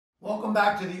Welcome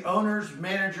back to the Owners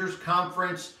Managers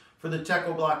Conference for the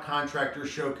Techo-Bloc Contractor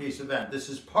Showcase event. This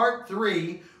is part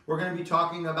 3. We're going to be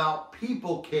talking about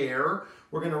people care.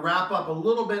 We're going to wrap up a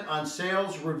little bit on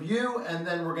sales review, and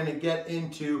then we're going to get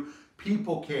into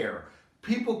people care.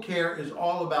 People care is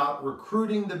all about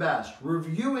recruiting the best,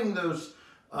 reviewing those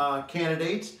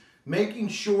candidates, making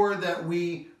sure that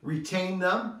we retain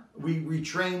them, we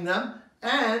retrain them,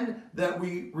 and that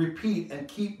we repeat and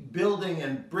keep building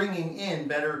and bringing in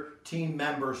better team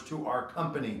members to our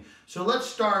company. So let's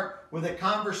start with a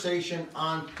conversation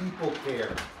on people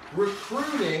care.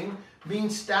 Recruiting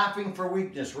means staffing for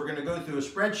weakness. We're going to go through a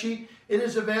spreadsheet. It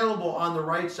is available on the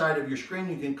right side of your screen.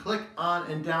 You can click on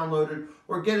and download it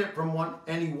or get it from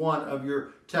any one of your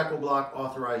Techo-Bloc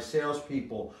authorized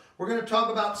salespeople. We're going to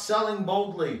talk about selling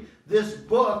boldly. This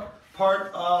book,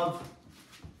 part of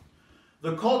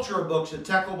the culture of books at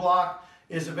Techo-Bloc,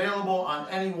 is available on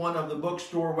any one of the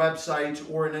bookstore websites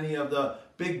or in any of the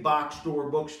big box store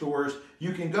bookstores.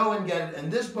 You can go and get it. And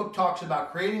this book talks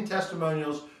about creating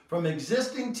testimonials from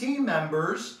existing team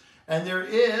members. And there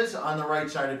is, on the right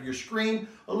side of your screen,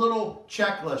 a little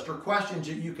checklist or questions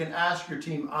that you can ask your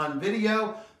team on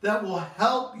video that will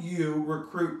help you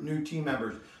recruit new team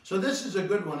members. So this is a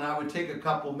good one. I would take a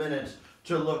couple minutes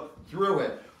to look through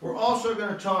it. We're also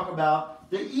going to talk about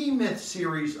the E-Myth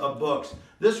series of books.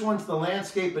 This one's the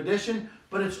Landscape edition,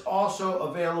 but it's also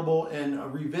available in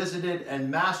Revisited and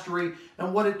Mastery.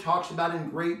 And what it talks about in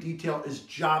great detail is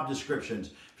job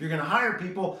descriptions. If you're going to hire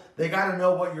people, they got to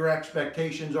know what your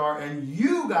expectations are, and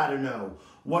you got to know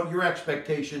what your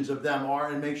expectations of them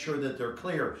are and make sure that they're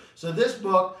clear. So this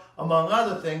book, among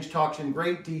other things, talks in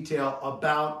great detail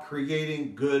about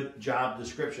creating good job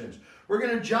descriptions. We're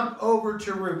going to jump over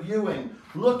to reviewing,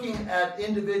 looking at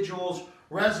individuals'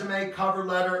 resume, cover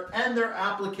letter, and their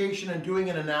application and doing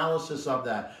an analysis of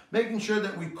that. Making sure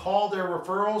that we call their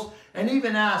referrals and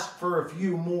even ask for a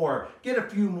few more, get a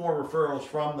few more referrals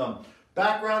from them.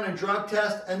 Background and drug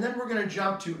test, and then we're going to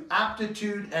jump to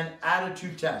aptitude and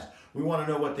attitude test. We want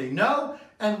to know what they know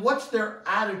and what's their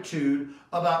attitude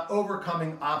about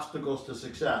overcoming obstacles to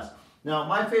success. Now,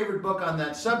 my favorite book on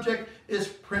that subject is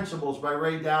Principles by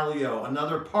Ray Dalio,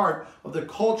 another part of the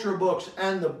culture books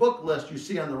and the book list you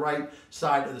see on the right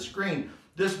side of the screen.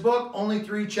 This book, only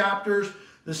 3 chapters.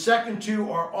 The second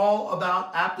 2 are all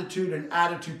about aptitude and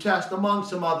attitude test, among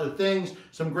some other things,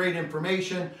 some great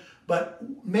information. But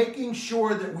making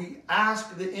sure that we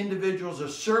ask the individuals a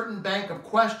certain bank of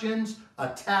questions, a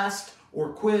test or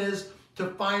quiz, to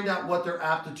find out what their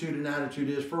aptitude and attitude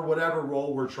is for whatever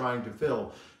role we're trying to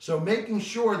fill. So making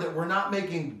sure that we're not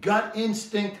making gut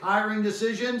instinct hiring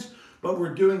decisions, but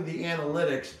we're doing the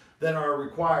analytics that are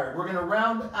required. We're going to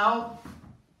round out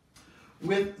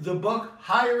with the book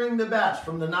Hiring the Best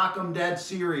from the Knock 'em Dead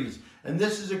series. And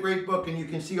this is a great book, and you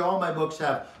can see all my books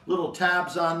have little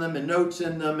tabs on them and notes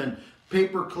in them and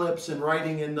paper clips and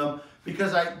writing in them.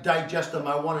 Because I digest them,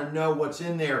 I want to know what's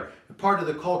in there. Part of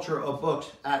the culture of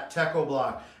books at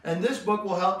Techo-Bloc. And this book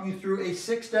will help you through a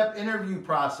 6-step interview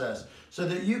process so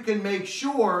that you can make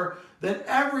sure that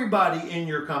everybody in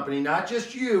your company, not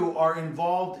just you, are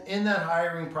involved in that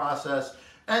hiring process,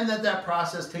 and that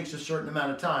process takes a certain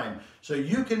amount of time. So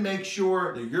you can make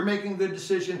sure that you're making a good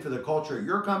decision for the culture of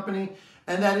your company,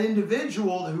 and that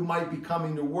individual who might be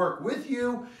coming to work with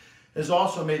you has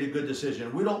also made a good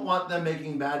decision. We don't want them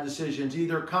making bad decisions,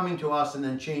 either coming to us and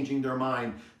then changing their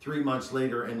mind 3 months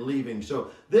later and leaving.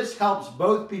 So this helps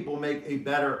both people make a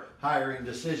better hiring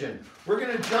decision. We're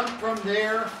going to jump from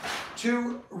there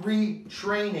to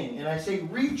retraining. And I say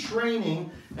retraining,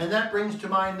 and that brings to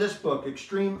mind this book,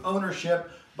 Extreme Ownership,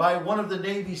 by one of the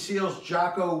Navy SEALs,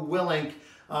 Jocko Willink.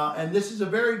 And this is a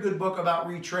very good book about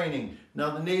retraining. Now,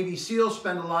 the Navy SEALs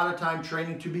spend a lot of time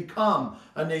training to become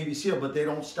a Navy SEAL, but they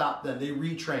don't stop then. They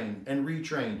retrain and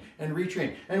retrain and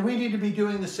retrain. And we need to be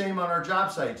doing the same on our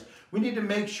job sites. We need to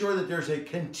make sure that there's a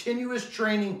continuous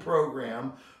training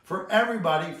program for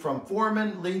everybody from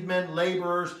foremen, leadmen,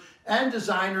 laborers, and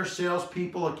designers,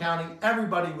 salespeople, accounting,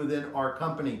 everybody within our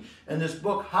company. And this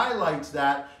book highlights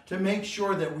that to make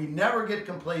sure that we never get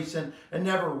complacent and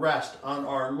never rest on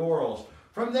our laurels.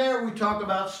 From there, we talk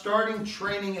about starting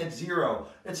training at 0.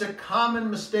 It's a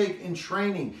common mistake in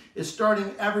training, is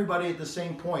starting everybody at the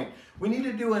same point. We need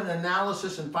to do an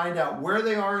analysis and find out where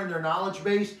they are in their knowledge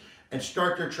base and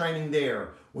start their training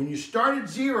there. When you start at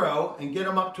 0 and get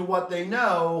them up to what they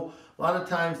know, a lot of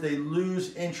times they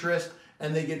lose interest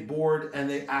and they get bored and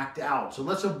they act out. So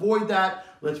let's avoid that.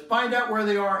 Let's find out where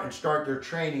they are and start their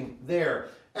training there.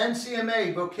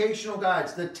 NCMA, vocational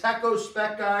guides, the Techo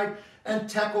Spec Guide, and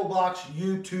Techo-Bloc's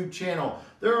YouTube channel.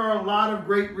 There are a lot of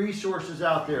great resources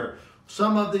out there.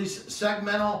 some of these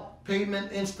segmental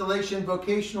pavement installation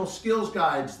vocational skills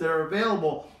guides that are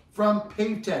available from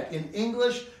PaveTech in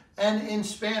English and in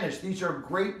Spanish. These are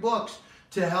great books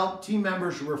to help team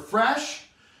members refresh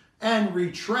and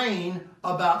retrain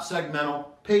about segmental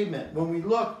pavement. When we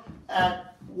look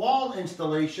at wall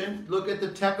installation, look at the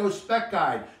Techo Spec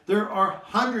Guide. There are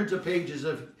hundreds of pages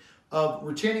of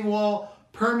retaining wall,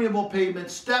 permeable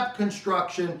pavement, step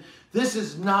construction. This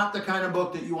is not the kind of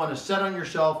book that you want to set on your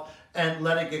shelf and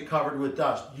let it get covered with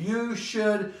dust. You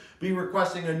should be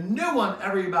requesting a new one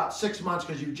every about 6 months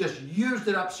because you've just used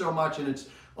it up so much and it's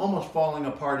almost falling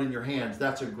apart in your hands.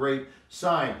 That's a great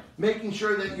sign. Making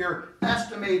sure that your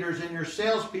estimators and your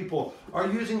salespeople are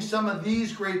using some of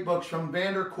these great books from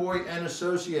Vanderkoy and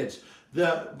Associates.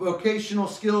 The Vocational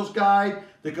Skills Guide,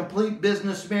 the Complete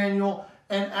Business Manual,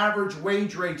 and Average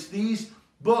Wage Rates. These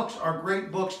books are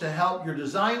great books to help your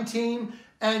design team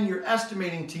and your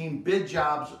estimating team bid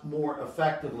jobs more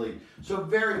effectively. So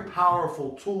very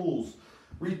powerful tools.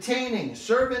 Retaining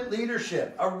servant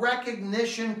leadership, a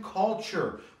recognition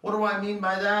culture. What do I mean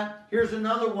by that? Here's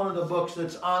another one of the books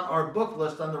that's on our book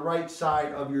list on the right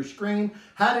side of your screen.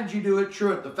 How Did You Do It?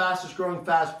 Truett, the fastest growing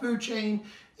fast food chain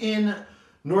in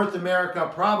North America,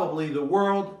 probably the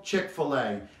world,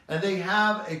 Chick-fil-A. And they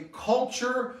have a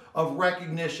culture of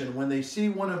recognition when they see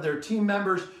one of their team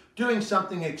members doing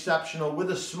something exceptional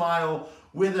with a smile,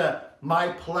 with a my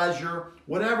pleasure,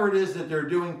 whatever it is that they're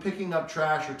doing, picking up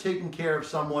trash or taking care of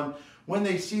someone, when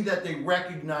they see that, they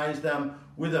recognize them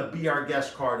with a Be Our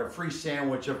Guest card, a free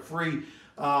sandwich, a free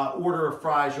order of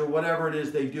fries, or whatever it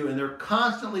is they do. And they're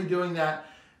constantly doing that,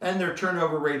 and their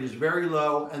turnover rate is very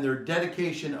low, and their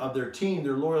dedication of their team,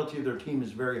 their loyalty of their team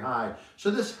is very high.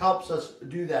 So this helps us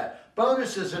do that.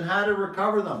 Bonuses and how to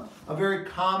recover them, a very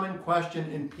common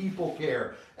question in people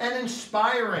care. And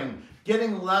inspiring,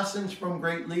 getting lessons from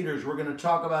great leaders. We're going to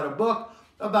talk about a book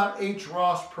about H.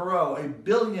 Ross Perot, a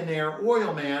billionaire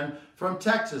oil man from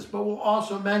Texas. But we'll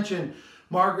also mention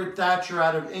Margaret Thatcher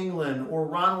out of England, or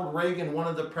Ronald Reagan, one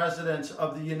of the presidents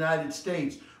of the United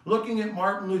States. Looking at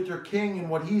Martin Luther King and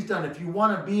what he's done. If you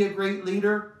want to be a great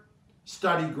leader,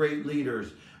 study great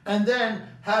leaders. And then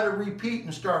how to repeat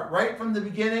and start right from the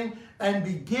beginning and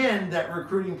begin that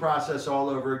recruiting process all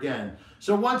over again.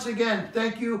 So once again,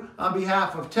 thank you on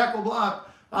behalf of Techo-Bloc.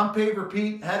 I'm Paver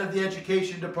Pete, head of the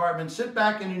Education Department. Sit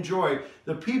back and enjoy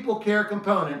the people care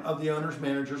component of the Owners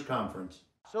Managers Conference.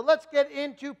 So let's get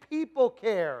into people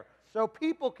care. So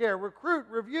people care, recruit,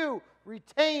 review,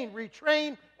 retain,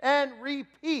 retrain, and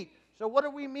repeat. So what do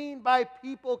we mean by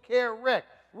people care, Rick?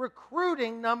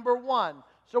 Recruiting, number one.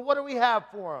 So what do we have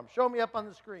for them? Show me up on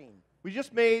the screen. We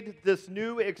just made this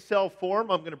new Excel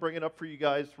form. I'm going to bring it up for you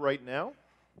guys right now,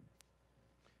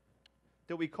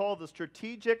 that we call the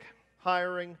Strategic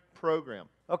Hiring Program.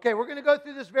 Okay, we're going to go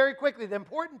through this very quickly. The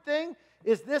important thing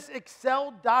is this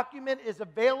Excel document is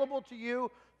available to you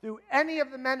through any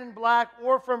of the men in black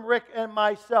or from Rick and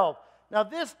myself. Now,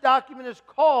 this document is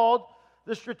called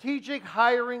the Strategic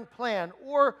Hiring Plan,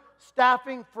 or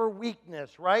Staffing for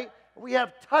Weakness, right? We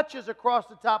have touches across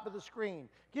the top of the screen.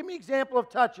 Give me an example of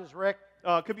touches, Rick.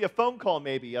 Could be a phone call,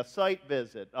 maybe, a site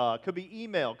visit. Could be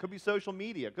email, could be social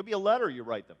media, could be a letter you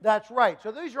write them. That's right.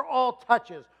 So these are all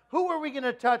touches. Who are we going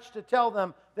to touch to tell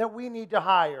them that we need to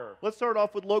hire? Let's start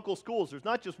off with local schools. There's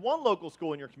not just one local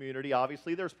school in your community,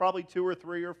 obviously. There's probably 2 or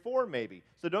 3 or 4, maybe.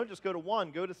 So don't just go to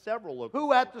one, go to several local schools.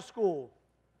 Who at the school?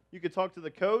 You could talk to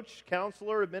the coach,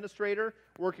 counselor, administrator,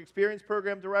 work experience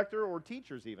program director, or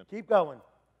teachers even. Keep going.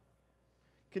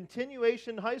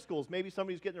 Continuation high schools. Maybe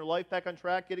somebody's getting their life back on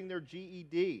track, getting their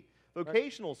GED.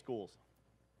 Vocational schools.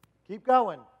 Keep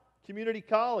going. Community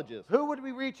colleges. Who would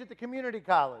we reach at the community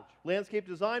college? Landscape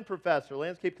design professor,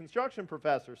 landscape construction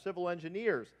professor, civil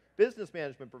engineers, business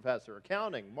management professor,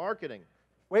 accounting, marketing.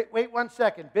 Wait 1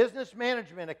 second. Business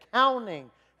management, accounting,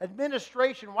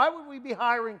 administration. Why would we be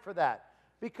hiring for that?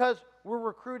 Because we're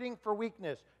recruiting for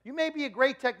weakness. You may be a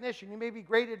great technician. You may be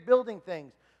great at building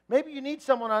things. Maybe you need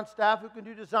someone on staff who can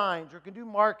do designs or can do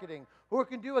marketing or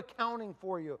can do accounting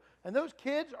for you. And those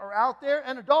kids are out there,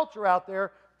 and adults are out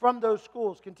there from those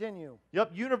schools. Continue.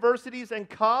 Yep, universities and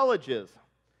colleges.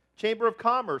 Chamber of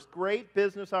Commerce, great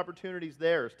business opportunities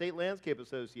there. State Landscape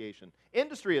Association,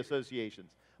 industry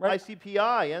associations, right.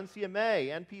 ICPI,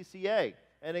 NCMA, NPCA,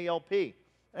 NALP.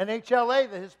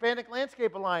 NHLA, the Hispanic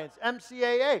Landscape Alliance,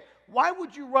 MCAA. Why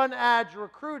would you run ads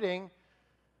recruiting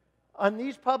on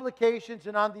these publications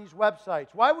and on these websites?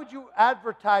 Why would you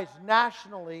advertise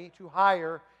nationally to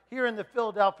hire here in the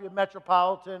Philadelphia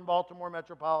metropolitan, Baltimore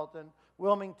metropolitan,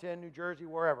 Wilmington, New Jersey,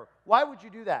 wherever? Why would you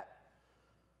do that?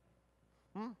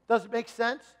 Does it make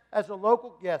sense? as a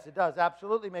local, yes, it does,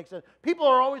 absolutely makes sense. People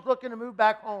are always looking to move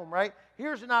back home, right?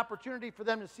 Here's an opportunity for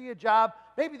them to see a job.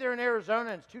 Maybe they're in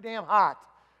Arizona and it's too damn hot,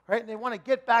 right? And they want to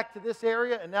get back to this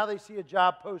area, and now they see a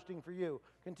job posting for you.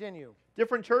 Continue.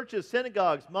 Different churches,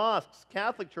 synagogues, mosques,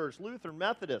 Catholic Church, Lutheran,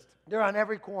 Methodist. They're on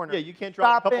every corner. Yeah, you can't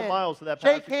drive a couple miles to that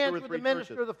passage. Shake hands with the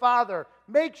minister of the Father.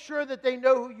 Make sure that they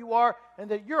know who you are and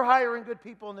that you're hiring good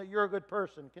people and that you're a good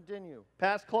person. Continue.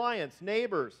 Past clients,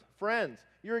 neighbors, friends,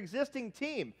 your existing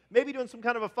team. Maybe doing some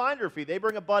kind of a finder fee. They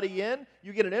bring a buddy in,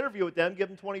 you get an interview with them, give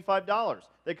them $25.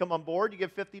 They come on board, you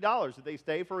get $50. If they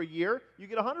stay for a year, you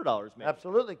get $100 maybe.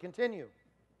 Absolutely. Continue.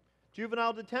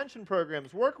 Juvenile detention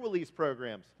programs, work release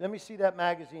programs. Let me see that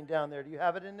magazine down there. Do you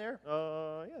have it in there?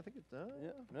 Yeah, I think it's done. Yeah,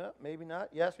 no, maybe not.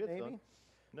 Yes, maybe.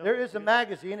 No, there is a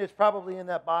magazine. It's probably in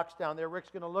that box down there. Rick's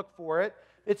going to look for it.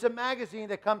 It's a magazine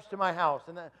that comes to my house,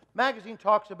 and the magazine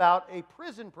talks about a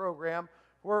prison program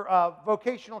for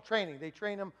vocational training. They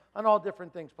train them on all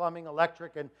different things, plumbing,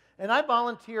 electric, and I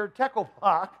volunteered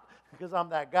Techo-Bloc, because I'm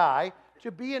that guy,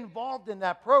 to be involved in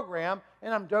that program,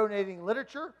 and I'm donating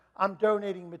literature, I'm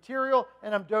donating material,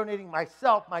 and I'm donating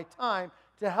myself, my time,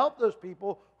 to help those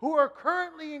people who are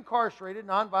currently incarcerated,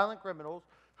 nonviolent criminals,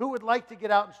 who would like to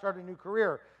get out and start a new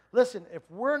career. Listen, if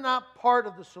we're not part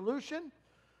of the solution,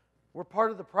 we're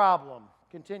part of the problem.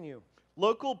 Continue.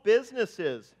 Local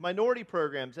businesses, minority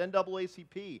programs,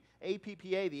 NAACP,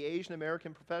 APPA, the Asian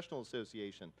American Professional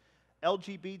Association,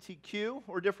 LGBTQ,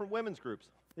 or different women's groups.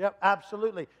 Yep,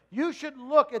 absolutely. You should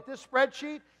look at this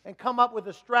spreadsheet and come up with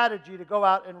a strategy to go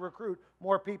out and recruit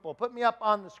more people. Put me up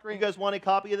on the screen. You guys want a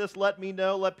copy of this? Let me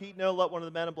know, let Pete know, let one of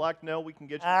the men in black know. We can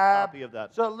get you a copy of that.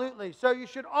 Absolutely. So you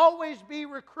should always be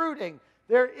recruiting.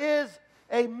 There is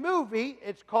a movie.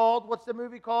 It's called, what's the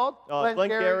movie called?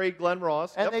 Glengarry Glen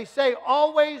Ross. And they say,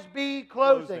 always be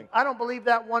closing. I don't believe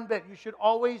that one bit. You should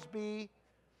always be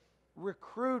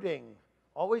recruiting.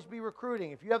 Always be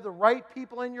recruiting. If you have the right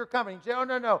people in your company, you say, oh,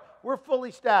 no, we're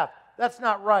fully staffed. That's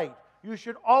not right. You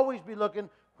should always be looking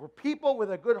for people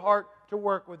with a good heart to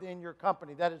work within your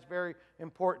company. That is very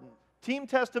important. Team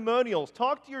testimonials.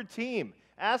 Talk to your team.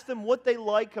 Ask them what they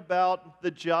like about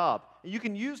the job. And you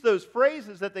can use those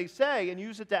phrases that they say and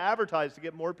use it to advertise to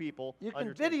get more people. You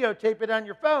can videotape it on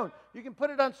your phone. You can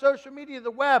put it on social media,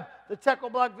 the web, the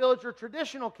Techo-Bloc Village, or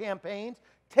traditional campaigns.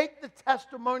 Take the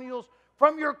testimonials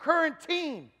from your current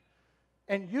team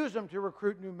and use them to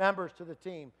recruit new members to the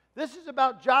team. This is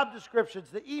about job descriptions,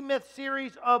 the E-Myth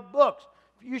series of books.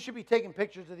 You should be taking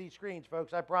pictures of these screens,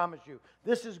 folks, I promise you.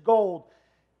 This is gold.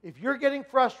 If you're getting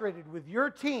frustrated with your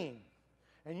team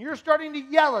and you're starting to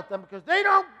yell at them because they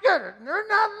don't get it and they're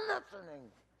not listening,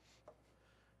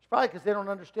 it's probably because they don't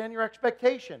understand your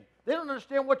expectation. They don't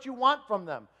understand what you want from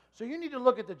them. So you need to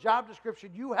look at the job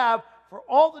description you have for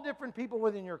all the different people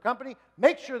within your company.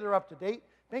 Make sure they're up to date.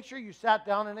 Make sure you sat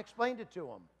down and explained it to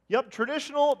them. Yep,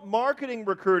 traditional marketing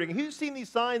recruiting. Who's seen these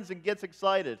signs and gets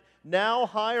excited? Now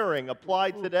hiring,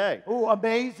 apply today. Ooh,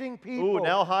 amazing people. Ooh,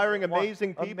 now hiring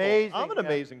amazing people. Amazing. I'm an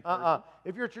amazing person.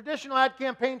 If your traditional ad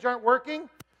campaigns aren't working,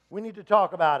 we need to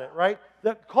talk about it, right?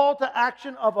 The call to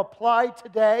action of apply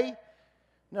today.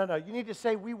 No, you need to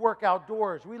say, we work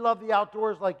outdoors. We love the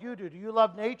outdoors like you do. Do you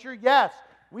love nature? Yes,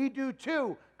 we do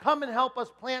too. Come and help us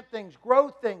plant things, grow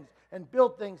things, and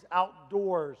build things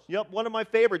outdoors. Yep, one of my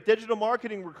favorite, digital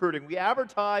marketing recruiting. We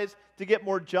advertise to get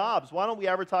more jobs. Why don't we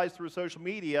advertise through social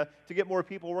media to get more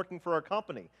people working for our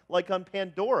company? Like on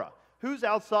Pandora. Who's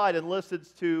outside and listens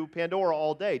to Pandora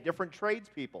all day? Different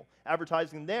tradespeople.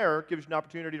 Advertising there gives you an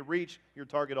opportunity to reach your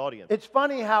target audience. It's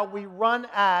funny how we run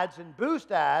ads and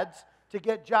boost ads to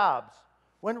get jobs,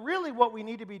 when really what we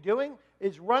need to be doing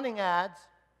is running ads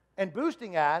and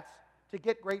boosting ads to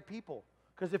get great people.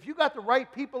 Because if you got the right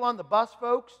people on the bus,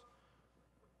 folks,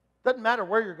 doesn't matter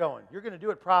where you're going. You're going to do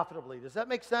it profitably. Does that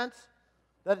make sense?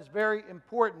 That is very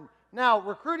important. Now,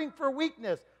 recruiting for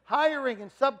weakness, hiring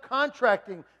and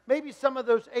subcontracting, maybe some of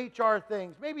those HR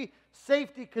things, maybe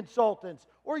safety consultants,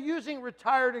 or using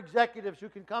retired executives who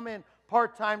can come in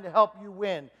part-time to help you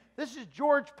win. This is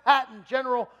George Patton,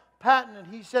 General Patton, and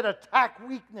he said attack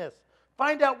weakness.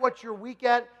 Find out what you're weak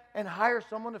at and hire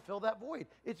someone to fill that void.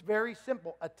 It's very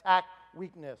simple. Attack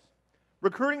weakness.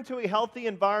 Recruiting to a healthy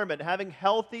environment, having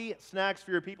healthy snacks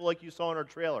for your people like you saw in our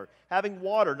trailer, having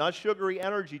water, not sugary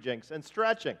energy drinks, and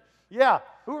stretching. Yeah.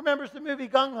 Who remembers the movie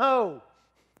Gung Ho?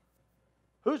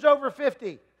 Who's over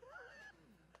 50?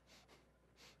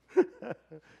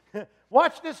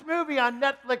 Watch this movie on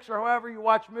Netflix or however you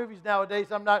watch movies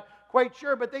nowadays. I'm not quite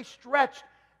sure, but they stretched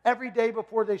every day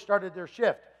before they started their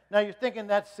shift. Now you're thinking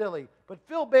that's silly, but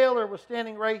Phil Baylor was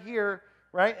standing right here,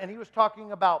 right, and he was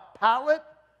talking about palate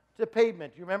to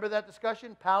pavement. Do you remember that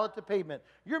discussion? Pallet to pavement.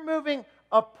 You're moving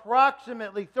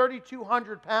approximately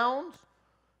 3,200 pounds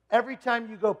every time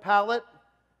you go pallet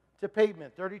to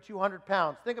pavement, 3,200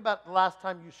 pounds. Think about the last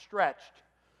time you stretched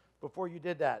before you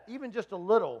did that. Even just a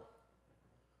little.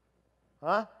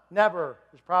 Huh? Never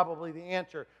is probably the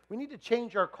answer. We need to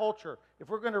change our culture. If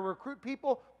we're going to recruit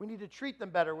people, we need to treat them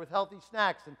better with healthy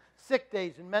snacks and sick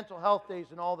days and mental health days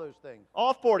and all those things.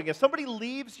 Offboarding. If somebody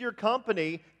leaves your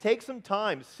company, take some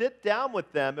time. Sit down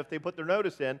with them if they put their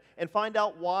notice in and find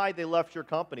out why they left your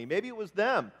company. Maybe it was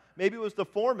them. Maybe it was the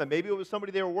foreman. Maybe it was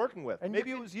somebody they were working with. And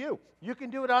maybe it was you. You can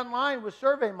do it online with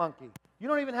SurveyMonkey. You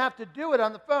don't even have to do it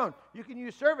on the phone. You can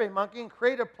use SurveyMonkey and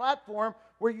create a platform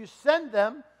where you send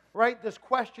them this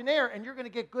questionnaire, and you're going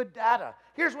to get good data.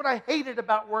 Here's what I hated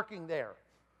about working there.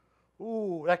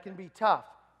 Ooh, that can be tough,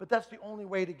 but that's the only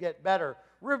way to get better.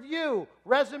 Review,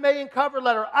 resume, and cover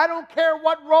letter. I don't care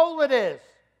what role it is.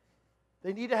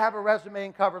 They need to have a resume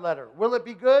and cover letter. Will it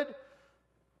be good?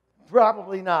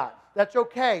 Probably not. That's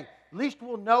okay. At least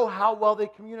we'll know how well they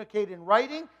communicate in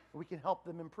writing, and we can help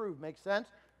them improve. Make sense?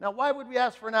 Now, why would we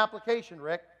ask for an application,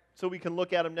 Rick? So we can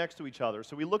look at them next to each other.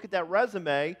 So we look at that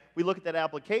resume, we look at that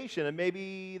application, and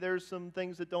maybe there's some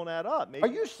things that don't add up. Maybe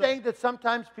are you saying that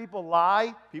sometimes people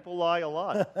lie? People lie a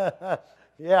lot.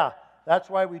 Yeah, that's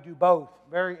why we do both.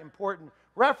 Very important.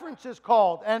 References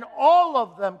called, and all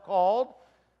of them called.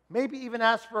 Maybe even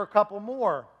ask for a couple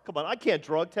more. Come on, I can't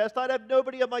drug test. I'd have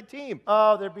nobody on my team.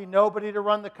 Oh, there'd be nobody to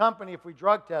run the company if we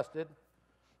drug tested.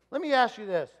 Let me ask you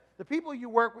this. The people you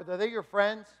work with, are they your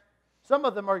friends? Some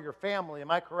of them are your family, am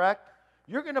I correct?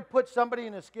 You're going to put somebody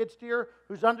in a skid steer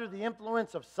who's under the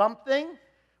influence of something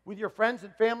with your friends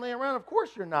and family around? Of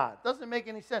course you're not. Doesn't make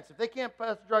any sense. If they can't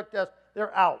pass the drug test,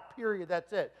 they're out, period.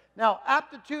 That's it. Now,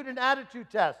 aptitude and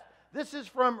attitude test. This is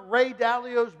from Ray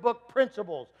Dalio's book,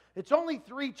 Principles. It's only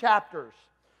 3 chapters.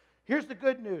 Here's the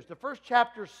good news. The first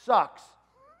chapter sucks.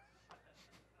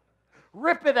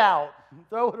 Rip it out.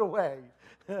 Throw it away.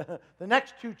 The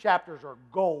next 2 chapters are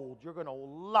gold. You're going to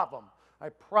love them. I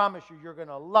promise you, you're going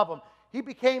to love them. He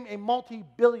became a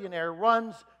multi-billionaire,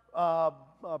 runs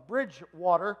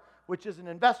Bridgewater, which is an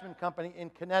investment company in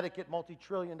Connecticut,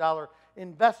 multi-trillion-dollar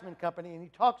investment company, and he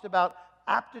talks about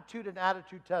aptitude and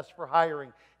attitude tests for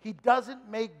hiring. He doesn't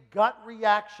make gut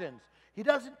reactions. He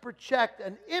doesn't project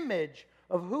an image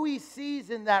of who he sees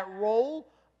in that role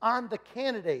on the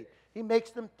candidate. He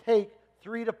makes them take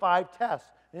 3 to 5 tests.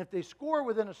 And if they score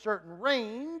within a certain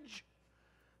range,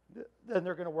 then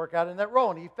they're going to work out in that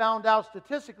role. And he found out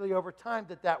statistically over time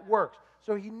that that works.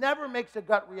 So he never makes a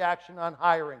gut reaction on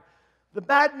hiring. The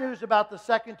bad news about the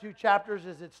second 2 chapters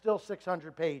is it's still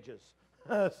 600 pages.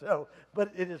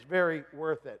 But it is very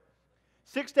worth it.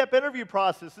 6-step interview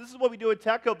process. This is what we do at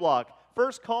Techo-Bloc.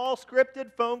 First call,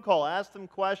 scripted phone call. Ask them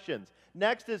questions.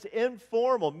 Next is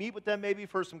informal. Meet with them maybe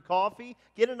for some coffee.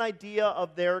 Get an idea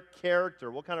of their character,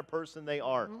 what kind of person they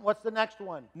are. What's the next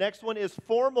one? Next one is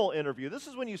formal interview. This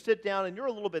is when you sit down and you're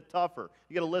a little bit tougher.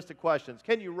 You get a list of questions.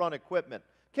 Can you run equipment?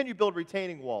 Can you build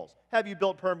retaining walls? Have you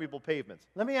built permeable pavements?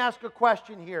 Let me ask a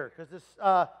question here, because this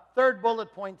third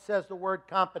bullet point says the word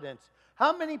competence.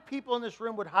 How many people in this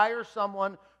room would hire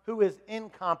someone who is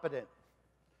incompetent?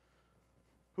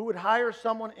 Who would hire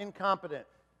someone incompetent?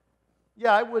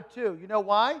 Yeah, I would too. You know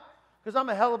why? Because I'm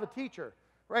a hell of a teacher,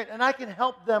 right? And I can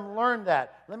help them learn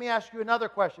that. Let me ask you another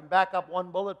question. Back up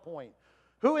 1 bullet point.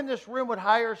 Who in this room would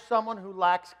hire someone who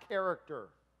lacks character?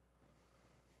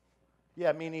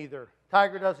 Yeah, me neither.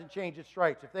 Tiger doesn't change its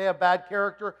stripes. If they have bad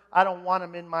character, I don't want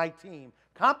them in my team.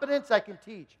 Competence, I can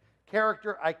teach.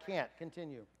 Character, I can't.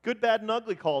 Continue. Good, bad, and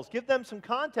ugly calls. Give them some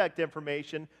contact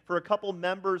information for a couple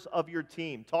members of your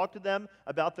team. Talk to them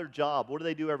about their job. What do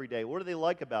they do every day? What do they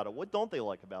like about it? What don't they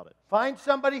like about it? Find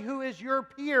somebody who is your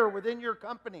peer within your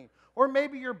company, or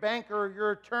maybe your banker, or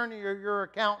your attorney, or your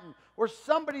accountant, or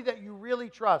somebody that you really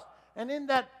trust. And in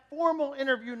that formal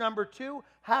interview number 2,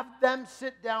 have them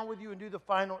sit down with you and do the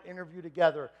final interview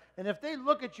together. And if they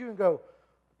look at you and go,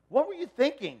 what were you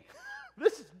thinking?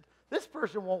 This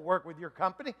person won't work with your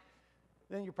company,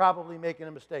 then you're probably making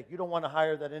a mistake. You don't want to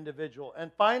hire that individual. And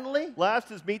finally,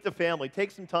 last is meet the family. Take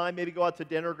some time, maybe go out to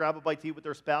dinner, grab a bite to eat with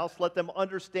their spouse. Let them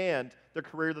understand the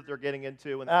career that they're getting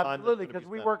into. And the absolutely, because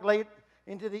we work late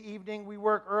into the evening, we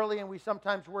work early, and we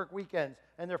sometimes work weekends,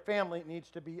 and their family needs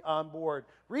to be on board.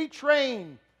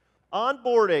 Retrain.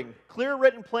 Onboarding, clear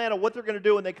written plan of what they're going to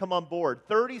do when they come on board.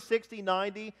 30, 60,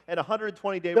 90, and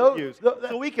 120-day reviews.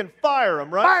 So we can fire them,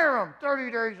 right? Fire them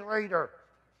 30 days later.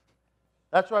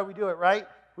 That's why we do it, right?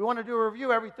 We want to do a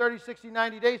review every 30, 60,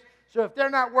 90 days. So if they're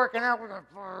not working out, we're going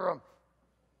to fire them.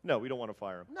 No, we don't want to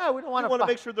fire them. No, we don't want to. We want to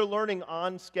make sure they're learning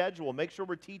on schedule. Make sure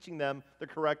we're teaching them the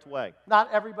correct way. Not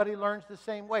everybody learns the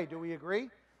same way. Do we agree?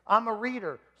 I'm a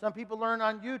reader. Some people learn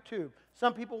on YouTube.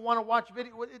 Some people want to watch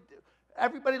video.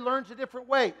 Everybody learns a different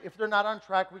way. If they're not on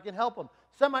track, we can help them.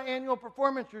 Semi-annual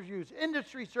performance reviews,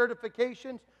 industry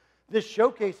certifications. This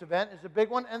showcase event is a big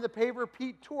one, and the Paver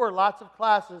Pete tour, lots of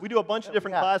classes. We do a bunch of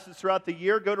different classes throughout the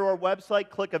year. Go to our website,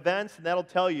 click events, and that'll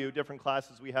tell you different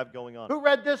classes we have going on. Who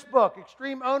read this book,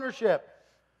 Extreme Ownership?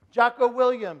 Jocko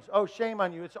Williams. Oh, shame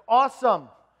on you. It's awesome.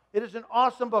 It is an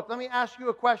awesome book. Let me ask you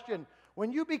a question.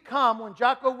 When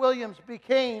Jocko Williams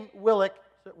became Willink,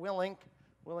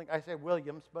 I say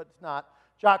Williams, but it's not.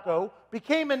 Jocko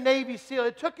became a Navy SEAL.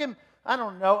 It took him, I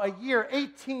don't know, a year,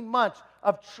 18 months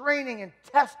of training and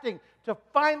testing to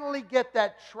finally get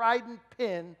that trident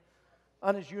pin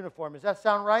on his uniform. Does that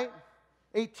sound right?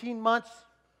 18 months?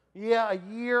 Yeah,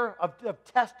 a year of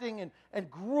testing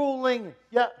and grueling.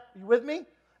 Yeah, you with me?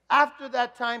 After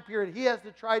that time period, he has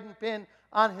the trident pin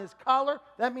on his collar.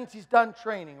 That means he's done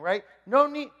training, right? No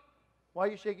need. Why are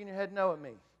you shaking your head no at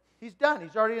me? He's done.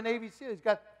 He's already a Navy SEAL. He's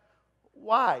got.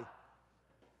 Why?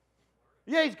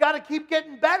 Yeah, he's got to keep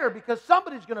getting better because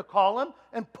somebody's going to call him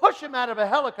and push him out of a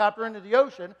helicopter into the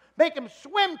ocean, make him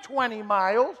swim 20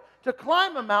 miles to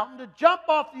climb a mountain, to jump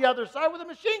off the other side with a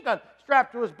machine gun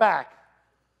strapped to his back.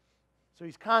 So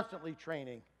he's constantly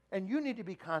training. And you need to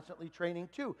be constantly training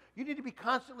too. You need to be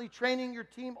constantly training your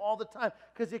team all the time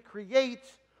because it creates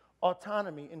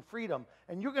autonomy and freedom.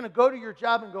 And you're going to go to your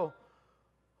job and go,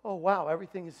 oh, wow,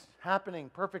 everything is happening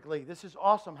perfectly. This is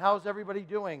awesome. How's everybody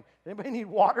doing? Anybody need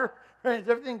water? Is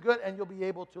everything good? And you'll be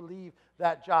able to leave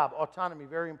that job. Autonomy,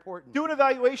 very important. Do an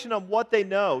evaluation on what they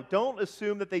know. Don't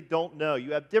assume that they don't know.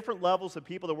 You have different levels of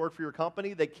people that work for your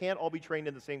company. They can't all be trained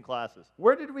in the same classes.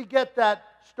 Where did we get that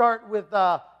start with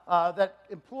that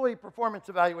employee performance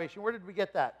evaluation? Where did we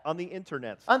get that? On the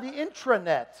internet. On the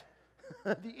intranet,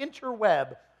 the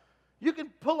interweb. You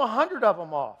can pull 100 of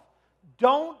them off.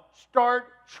 Don't start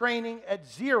training at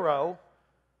zero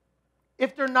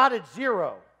if they're not at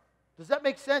zero. Does that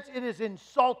make sense? It is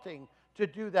insulting to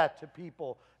do that to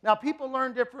people. Now, people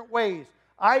learn different ways.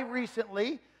 I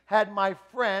recently had my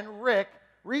friend Rick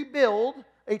rebuild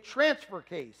a transfer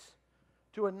case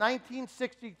to a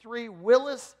 1963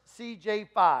 Willis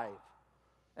CJ5.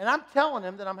 And I'm telling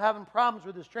him that I'm having problems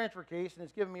with this transfer case and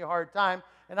it's giving me a hard time,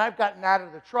 and I've gotten out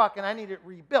of the truck and I need it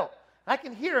rebuilt. I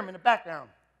can hear him in the background,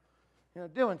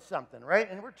 doing something, right?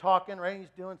 And we're talking, right?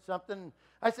 He's doing something.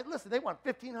 I said, listen, they want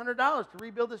 $1,500 to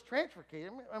rebuild this transfer case.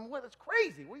 I mean, that's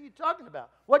crazy. What are you talking about?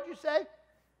 What'd you say?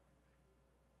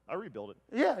 I rebuild it.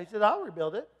 Yeah, he said, I'll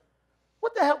rebuild it.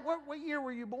 What the hell? What year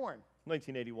were you born?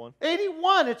 1981.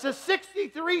 81. It's a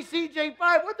 63 CJ5.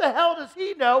 What the hell does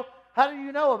he know? How do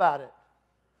you know about it?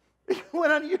 He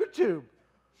went on YouTube.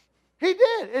 He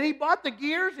did. And he bought the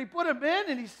gears, he put them in,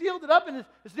 and he sealed it up, and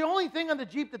it's the only thing on the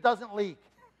Jeep that doesn't leak.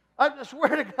 I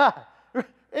swear to God.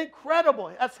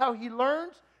 Incredible. That's how he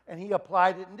learns, and he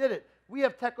applied it and did it. We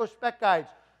have Techo spec guides.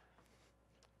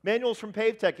 Manuals from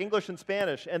PaveTech, English and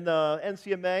Spanish, and the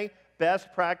NCMA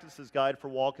Best Practices Guide for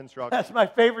Wall Construction. That's my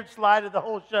favorite slide of the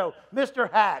whole show.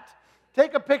 Mr. Hat.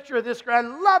 Take a picture of this guy. I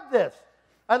love this.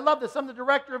 I love this. I'm the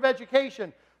director of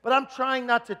education, but I'm trying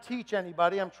not to teach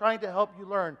anybody. I'm trying to help you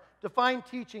learn. Define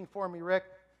teaching for me, Rick.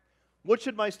 What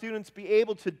should my students be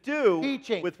able to do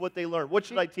Teaching. with what they learn? What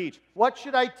should I teach? What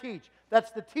should I teach?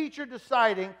 That's the teacher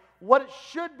deciding what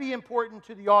should be important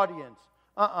to the audience.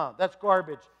 That's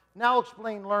garbage. Now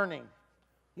explain learning.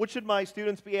 What should my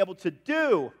students be able to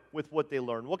do with what they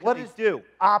learn? What can they do?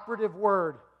 Operative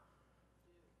word.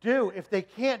 Do. If they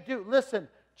can't do, listen,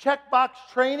 checkbox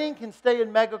training can stay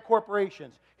in mega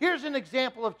corporations. Here's an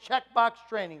example of checkbox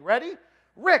training. Ready?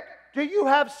 Rick, do you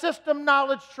have system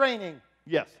knowledge training?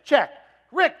 Yes. Check.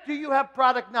 Rick, do you have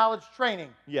product knowledge training?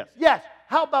 Yes. Yes.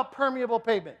 How about permeable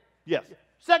pavement? Yes.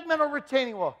 Segmental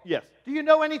retaining wall? Yes. Do you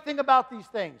know anything about these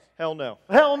things? Hell no.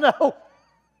 Hell no.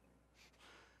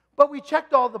 But we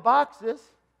checked all the boxes.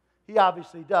 He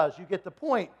obviously does. You get the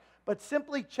point. But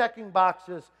simply checking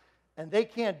boxes and they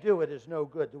can't do it is no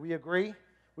good. Do we agree?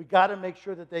 We got to make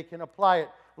sure that they can apply it.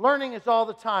 Learning is all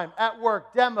the time. At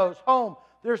work, demos, home.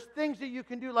 There's things that you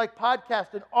can do like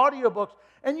podcasts and audiobooks,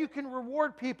 and you can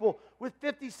reward people with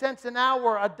 50 cents an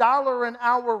hour, $1 an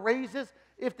hour raises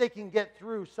if they can get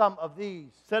through some of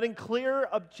these. Setting clear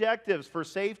objectives for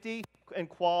safety and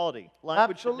quality.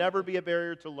 Language should never be a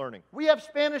barrier to learning. We have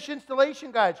Spanish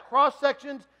installation guides,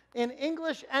 cross-sections in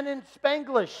English and in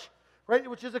Spanglish, right,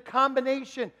 which is a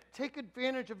combination. Take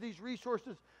advantage of these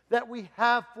resources that we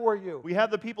have for you. We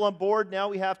have the people on board. Now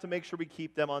we have to make sure we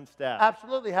keep them on staff.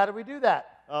 Absolutely. How do we do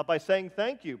that? by saying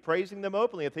thank you, praising them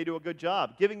openly if they do a good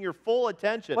job, giving your full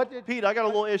attention. Pete, I got a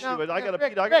little issue. No, I got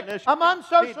Rick, an issue. I'm on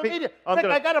social Pete, media. I'm Rick,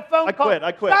 I got a phone call.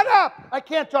 I quit. Shut up! I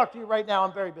can't talk to you right now.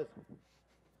 I'm very busy.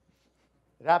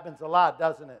 It happens a lot,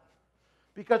 doesn't it?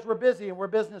 Because we're busy and we're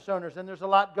business owners and there's a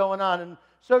lot going on and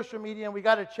social media and we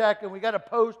got to check and we got to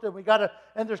post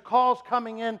and there's calls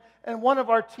coming in and one of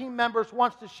our team members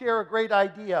wants to share a great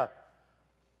idea.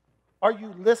 Are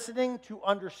you listening to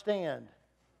understand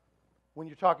when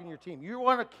you're talking to your team? You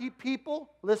want to keep people,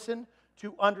 listen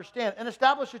to understand, and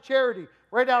establish a charity.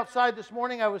 Right outside this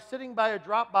morning, I was sitting by a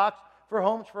drop box for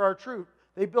Homes for Our Troop.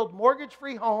 They build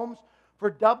mortgage-free homes for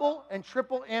double and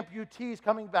triple amputees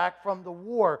coming back from the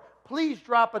war. Please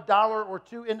drop $1 or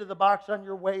 $2 into the box on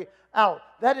your way out.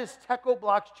 That is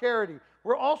Techo-Bloc's charity.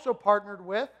 We're also partnered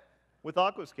with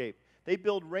Aquascape. They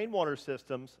build rainwater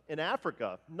systems in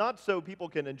Africa, not so people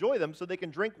can enjoy them, so they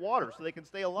can drink water, so they can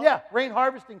stay alive. Yeah, rain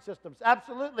harvesting systems,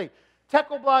 absolutely.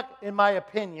 Techo-Bloc, in my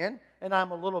opinion, and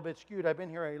I'm a little bit skewed, I've been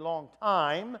here a long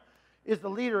time, is the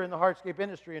leader in the hardscape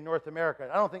industry in North America.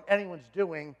 I don't think anyone's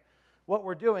doing what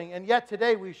we're doing, and yet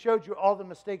today we showed you all the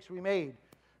mistakes we made,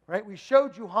 right? We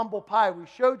showed you humble pie. We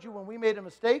showed you when we made a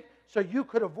mistake so you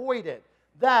could avoid it.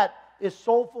 That is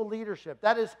soulful leadership.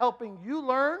 That is helping you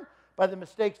learn by the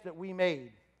mistakes that we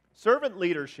made. Servant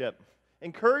leadership,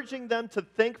 encouraging them to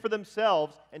think for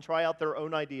themselves and try out their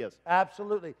own ideas.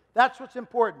 Absolutely. That's what's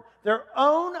important. Their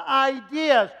own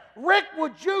ideas. Rick,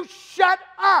 would you shut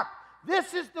up?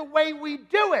 This is the way we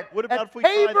do it. What about if we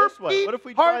try this way? What if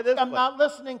we try this way? I'm not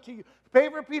listening to you.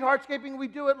 Paver Pete Hardscaping, we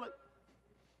do it.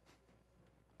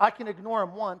 I can ignore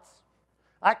him once.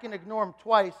 I can ignore him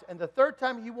twice. And the third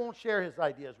time, he won't share his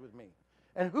ideas with me.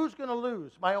 And who's going to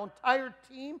lose? My entire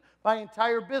team, my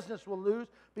entire business will lose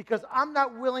because I'm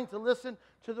not willing to listen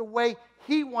to the way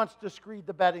he wants to screed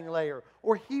the bedding layer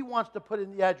or he wants to put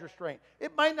in the edge restraint.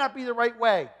 It might not be the right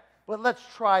way, but let's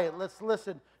try it. Let's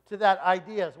listen to that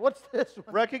ideas. What's this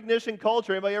one? Recognition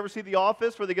culture. Anybody ever see The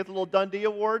Office where they get the little Dundee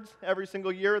Awards every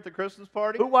single year at the Christmas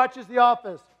party? Who watches The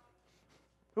Office?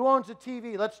 Who owns a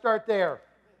TV? Let's start there.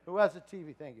 Who has a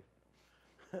TV? Thank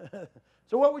you.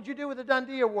 So what would you do with the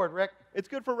Dundee Award, Rick? It's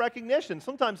good for recognition.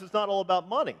 Sometimes it's not all about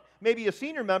money. Maybe a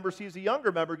senior member sees a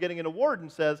younger member getting an award and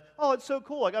says, oh, it's so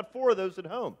cool. I got 4 of those at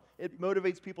home. It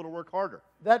motivates people to work harder.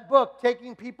 That book,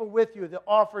 Taking People With You, the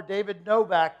author David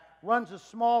Novak runs a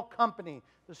small company.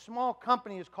 The small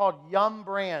company is called Yum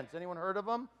Brands. Anyone heard of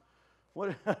them? What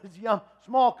is Yum?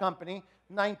 Small company,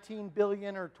 $19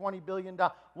 billion or $20 billion.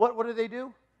 What do they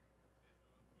do?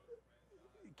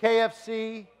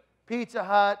 KFC, Pizza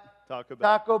Hut,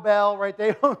 Taco Bell, right?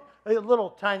 They own a little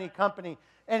tiny company.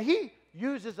 And he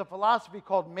uses a philosophy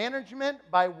called management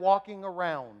by walking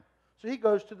around. So he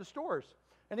goes to the stores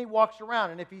and he walks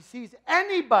around. And if he sees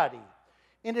anybody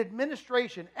in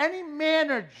administration, any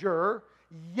manager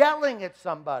yelling at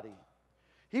somebody,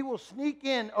 he will sneak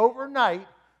in overnight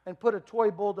and put a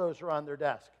toy bulldozer on their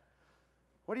desk.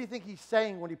 What do you think he's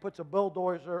saying when he puts a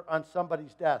bulldozer on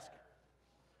somebody's desk?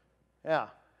 Yeah.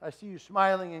 I see you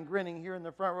smiling and grinning here in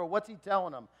the front row. What's he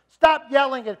telling them? Stop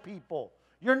yelling at people.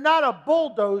 You're not a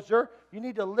bulldozer. You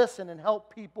need to listen and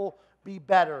help people be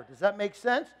better. Does that make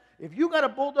sense? If you got a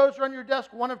bulldozer on your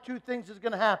desk, one of 2 things is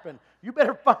going to happen. You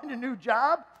better find a new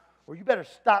job or you better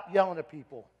stop yelling at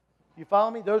people. You follow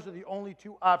me? Those are the only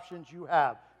 2 options you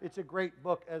have. It's a great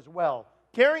book as well.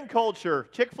 Caring culture.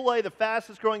 Chick-fil-A, the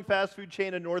fastest growing fast food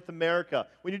chain in North America.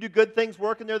 When you do good things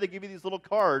working there, they give you these little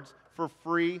cards for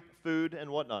free food and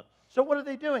whatnot. So what are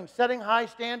they doing? Setting high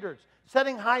standards,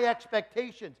 setting high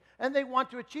expectations, and they want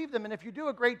to achieve them. And if you do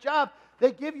a great job,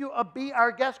 they give you a Be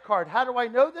Our Guest card. How do I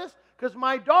know this? Because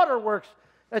my daughter works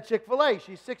at Chick-fil-A.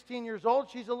 She's 16 years old.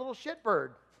 She's a little shitbird.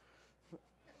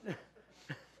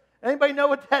 Anybody know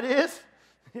what that is?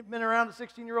 You've been around a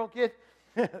 16-year-old kid?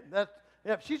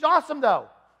 Yeah, she's awesome, though,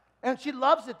 and she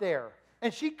loves it there.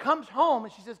 And she comes home,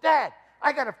 and she says, Dad,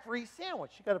 I got a free sandwich.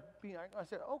 I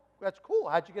said, oh, that's cool.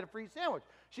 How'd you get a free sandwich?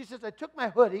 She says, I took my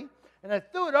hoodie, and I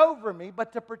threw it over me,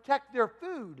 but to protect their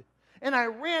food. And I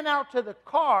ran out to the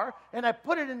car, and I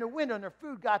put it in the window, and their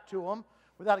food got to them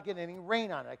without getting any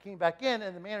rain on it. I came back in,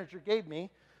 and the manager gave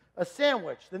me a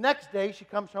sandwich. The next day, she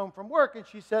comes home from work, and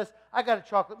she says, I got a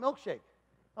chocolate milkshake.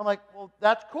 I'm like, well,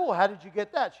 that's cool. How did you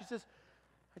get that? She says,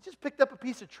 I just picked up a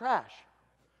piece of trash.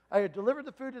 I had delivered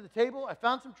the food to the table. I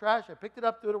found some trash. I picked it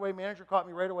up, threw it away. Manager caught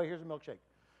me right away. Here's a milkshake.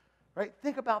 Right?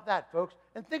 Think about that, folks.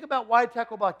 And think about why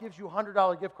Techo-Bloc gives you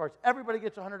 $100 gift cards. Everybody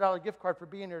gets a $100 gift card for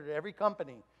being here at every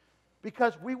company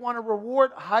because we want to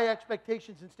reward high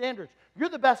expectations and standards. You're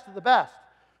the best of the best.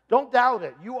 Don't doubt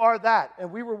it. You are that,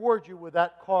 and we reward you with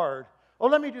that card. Oh,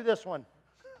 let me do this one.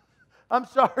 I'm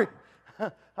sorry.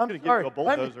 I'm going to sorry. give you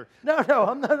a bulldozer. No,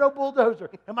 I'm not a bulldozer.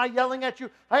 Am I yelling at you?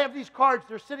 I have these cards.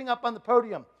 They're sitting up on the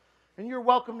podium, and you're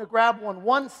welcome to grab one.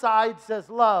 One side says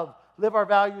love, live our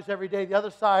values every day. The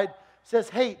other side says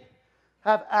hate,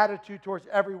 have attitude towards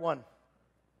everyone.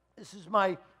 This is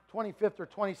my 25th or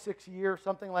 26th year,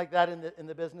 something like that in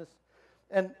the business.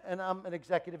 And I'm an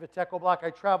executive at Techo-Bloc. I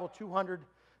travel 200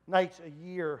 nights a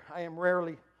year. I am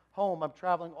rarely home. I'm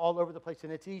traveling all over the place,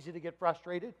 and it's easy to get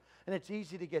frustrated, and it's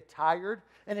easy to get tired,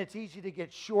 and it's easy to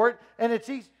get short, and it's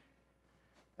easy.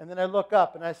 And then I look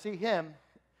up, and I see him,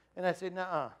 and I say,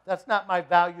 nuh-uh, that's not my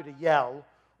value to yell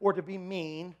or to be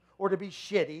mean or to be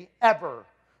shitty ever,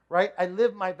 right? I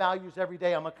live my values every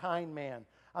day. I'm a kind man.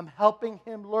 I'm helping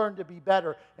him learn to be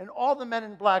better. And all the men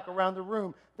in black around the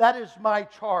room, that is my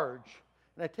charge.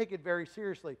 And I take it very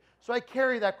seriously. So I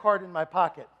carry that card in my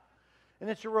pocket. And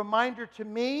it's a reminder to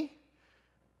me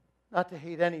not to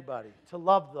hate anybody, to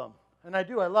love them. And I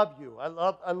do. I love you. I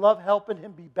love helping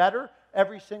him be better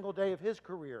every single day of his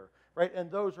career, right? And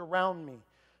those around me.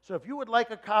 So if you would like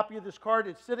a copy of this card,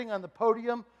 it's sitting on the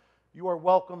podium. You are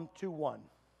welcome to one.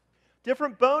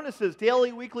 Different bonuses,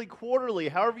 daily, weekly, quarterly,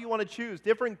 however you want to choose.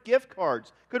 Different gift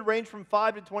cards could range from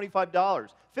 $5 to $25.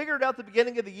 Figure it out at the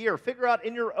beginning of the year. Figure out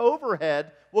in your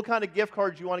overhead what kind of gift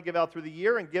cards you want to give out through the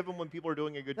year and give them when people are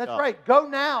doing a good job. That's right. Go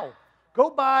now.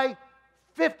 Go buy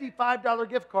 $55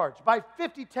 gift cards. Buy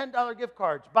 $50, $10 gift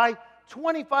cards. Buy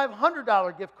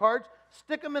 $2,500 gift cards.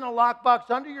 Stick them in a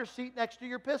lockbox under your seat next to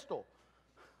your pistol.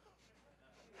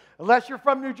 Unless you're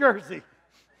from New Jersey.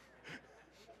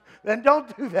 Then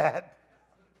don't do that.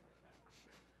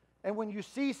 And when you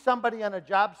see somebody on a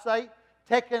job site,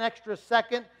 take an extra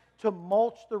second to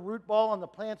mulch the root ball on the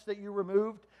plants that you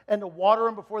removed and to water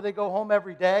them before they go home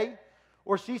every day.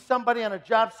 Or see somebody on a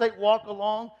job site walk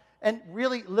along and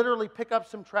really literally pick up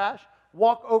some trash,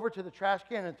 walk over to the trash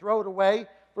can and throw it away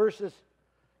versus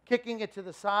kicking it to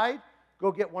the side.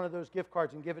 Go get one of those gift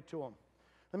cards and give it to them.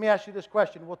 Let me ask you this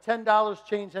question. Will $10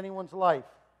 change anyone's life?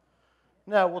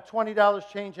 No. Will $20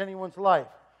 change anyone's life?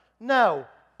 No.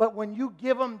 But when you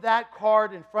give them that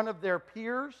card in front of their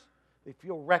peers, they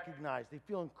feel recognized. They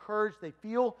feel encouraged. They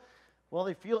feel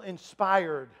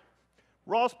inspired.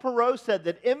 Ross Perot said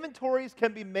that inventories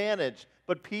can be managed,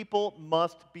 but people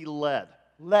must be led.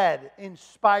 Led,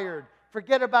 inspired.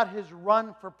 Forget about his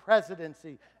run for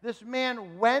presidency. This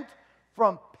man went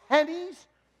from pennies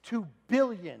to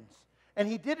billions. And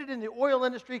he did it in the oil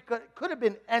industry. Could have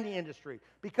been any industry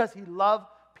because he loved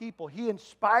people. He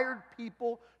inspired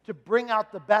people to bring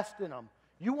out the best in them.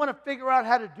 You want to figure out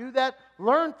how to do that?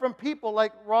 Learn from people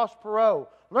like Ross Perot.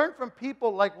 Learn from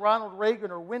people like Ronald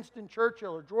Reagan or Winston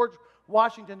Churchill or George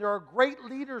Washington. There are great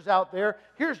leaders out there.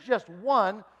 Here's just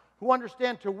one who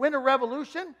understands to win a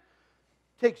revolution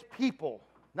takes people,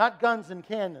 not guns and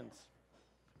cannons.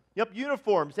 Yep,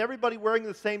 uniforms. Everybody wearing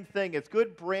the same thing. It's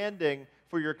good branding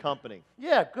for your company.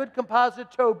 Yeah, good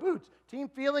composite toe boots. Team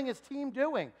feeling is team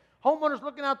doing. Homeowners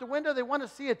looking out the window, they want to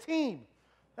see a team.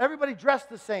 Everybody dressed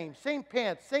the same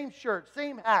pants, same shirt,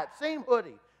 same hat, same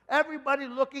hoodie. Everybody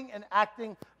looking and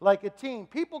acting like a team.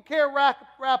 People care,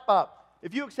 wrap up.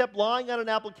 If you accept lying on an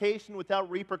application without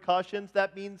repercussions,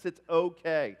 that means it's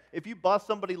okay. If you bust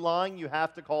somebody lying, you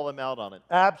have to call them out on it.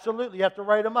 Absolutely, you have to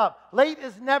write them up. Late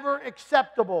is never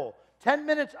acceptable. 10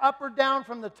 minutes up or down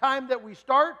from the time that we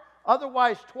start,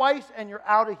 otherwise twice and you're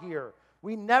out of here.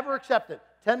 We never accept it.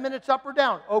 10 minutes up or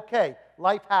down, okay,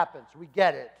 life happens, we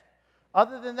get it.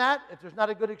 Other than that, if there's not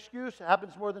a good excuse, it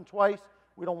happens more than twice,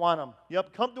 we don't want them.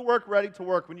 Yep, come to work ready to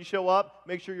work. When you show up,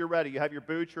 make sure you're ready. You have your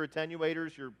boots, your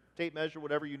attenuators, your tape measure,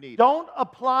 whatever you need. Don't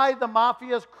apply the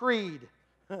mafia's creed.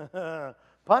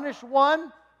 Punish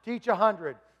one, teach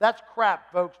 100. That's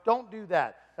crap, folks. Don't do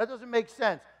that. That doesn't make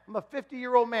sense. I'm a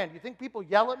 50-year-old man. Do you think people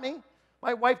yell at me?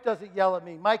 My wife doesn't yell at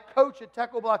me. My coach at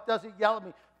Techo-Bloc doesn't yell at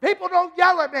me. People don't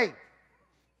yell at me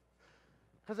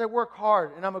because I work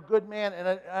hard and I'm a good man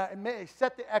and I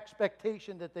set the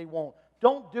expectation that they won't.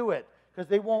 Don't do it because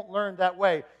they won't learn that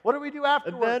way. What do we do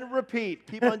afterwards? And then repeat.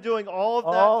 Keep on doing all of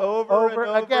that over and over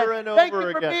again. and over again. Thank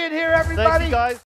you for being here, everybody. Thank you, guys.